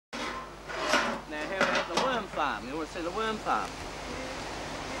worm farm. You want to see the worm farm?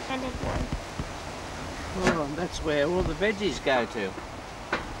 And then one. Oh, that's where all the veggies go to.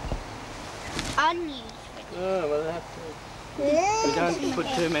 Onions. Oh, well, they have to. We don't put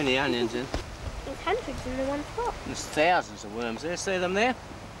too many onions in. There's hundreds in the one spot. There's thousands of worms there. See them there?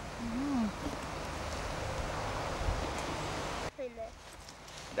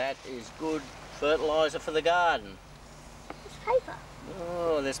 That is good fertiliser for the garden. It's paper.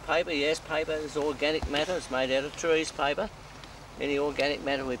 Oh, there's paper, yes, paper. There's organic matter. It's made out of trees paper. Any organic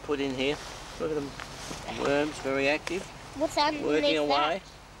matter we put in here. Look at them. Worms, very active. What's underneath Working away.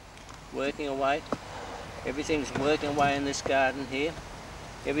 that? Working away. Everything's working away in this garden here.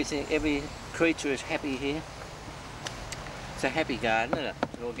 Every creature is happy here. It's a happy garden, isn't it?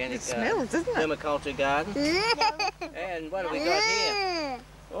 An organic It smells, doesn't it? permaculture garden. And what have we got here?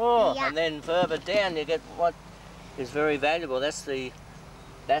 Oh, Yeah. and then further down you get what is very valuable. That's the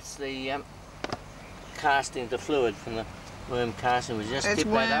casting, the fluid from the worm casting. We just That's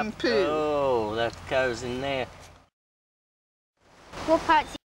dip that worm up. poo. Oh, that goes in there. What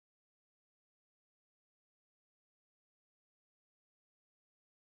parts